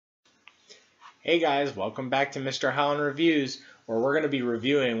Hey guys, welcome back to Mr. Holland Reviews, where we're going to be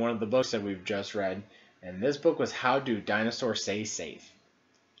reviewing one of the books that we've just read. And this book was How Do Dinosaurs Stay Safe?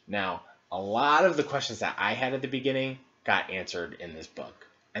 Now, a lot of the questions that I had at the beginning got answered in this book.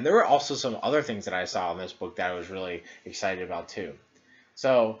 And there were also some other things that I saw in this book that I was really excited about too.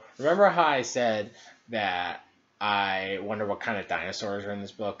 So, remember how I said that I wonder what kind of dinosaurs are in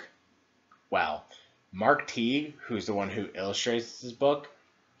this book? Well, Mark Teague, who's the one who illustrates this book,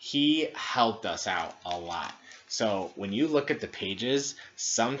 he helped us out a lot. So when you look at the pages,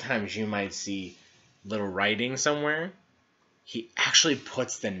 sometimes you might see little writing somewhere. He actually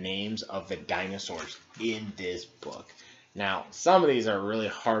puts the names of the dinosaurs in this book. Now, some of these are really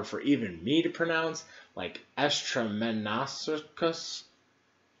hard for even me to pronounce, like Estramenosarcus.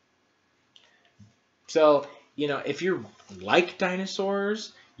 So, if you like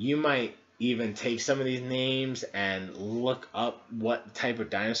dinosaurs, you might even take some of these names and look up what type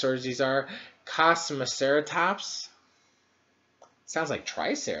of dinosaurs these are. Cosmoceratops. Sounds like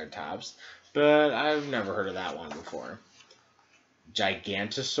Triceratops, but I've never heard of that one before.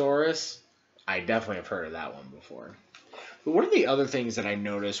 Gigantosaurus. I definitely have heard of that one before. But one of the other things that I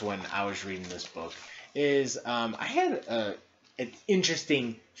noticed when I was reading this book is I had an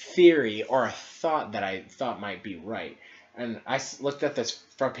interesting theory or a thought that I thought might be right. And I looked at this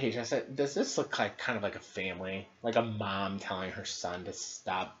front page and I said, does this look like kind of like a family? Like a mom telling her son to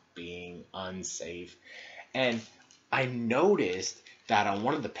stop being unsafe? And I noticed that on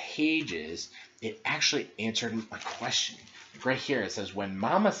one of the pages, it actually answered my question. Right here it says, when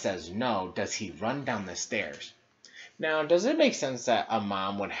mama says no, does he run down the stairs? Now, does it make sense that a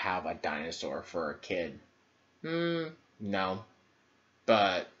mom would have a dinosaur for a kid? No.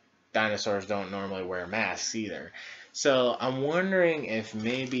 But dinosaurs don't normally wear masks either. So I'm wondering if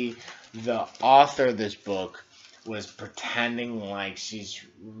maybe the author of this book was pretending like she's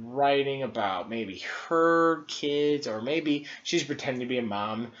writing about maybe her kids, or maybe she's pretending to be a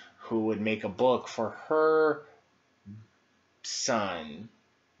mom who would make a book for her son,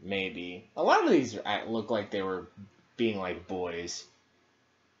 maybe. A lot of these look like they were being like boys.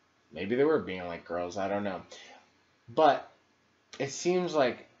 Maybe they were being like girls, I don't know. But it seems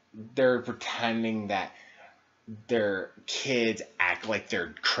like they're pretending that their kids act like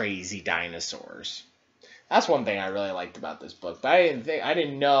they're crazy dinosaurs. That's one thing I really liked about this book. But I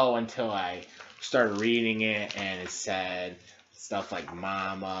didn't know until I started reading it, and it said stuff like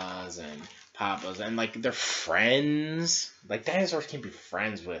mamas and papas and like they're friends. Like dinosaurs can't be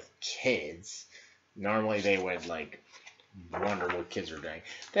friends with kids. Normally they would like wonder what kids are doing.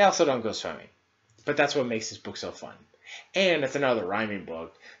 They also don't go swimming. But that's what makes this book so fun. And it's another rhyming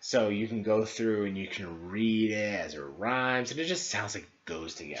book, so you can go through and you can read it as it rhymes, and it just sounds like it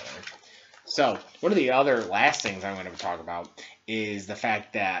goes together. So one of the other last things I'm going to talk about is the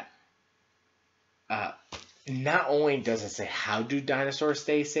fact that not only does it say how do dinosaurs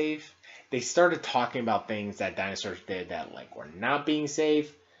stay safe, they started talking about things that dinosaurs did that like were not being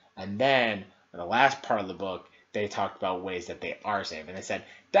safe, and then in the last part of the book, they talked about ways that they are safe. And they said,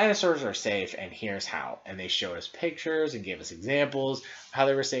 dinosaurs are safe, and here's how. And they showed us pictures and gave us examples of how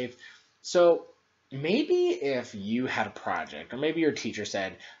they were safe. So maybe if you had a project, or maybe your teacher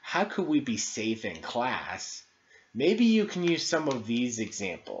said, how could we be safe in class? Maybe you can use some of these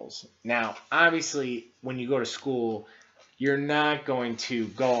examples. Now, obviously, when you go to school, you're not going to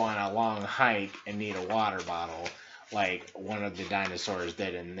go on a long hike and need a water bottle like one of the dinosaurs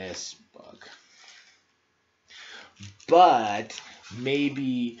did in this book. But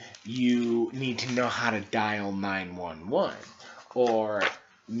maybe you need to know how to dial 911, or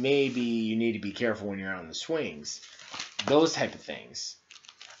maybe you need to be careful when you're on the swings. Those type of things.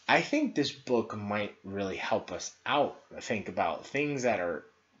 I think this book might really help us out think about things that are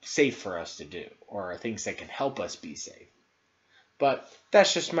safe for us to do, or things that can help us be safe. But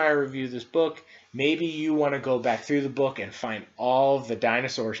that's just my review of this book. Maybe you want to go back through the book and find all of the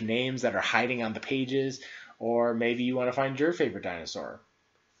dinosaurs' names that are hiding on the pages, or maybe you want to find your favorite dinosaur.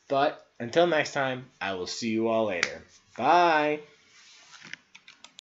 But until next time, I will see you all later. Bye!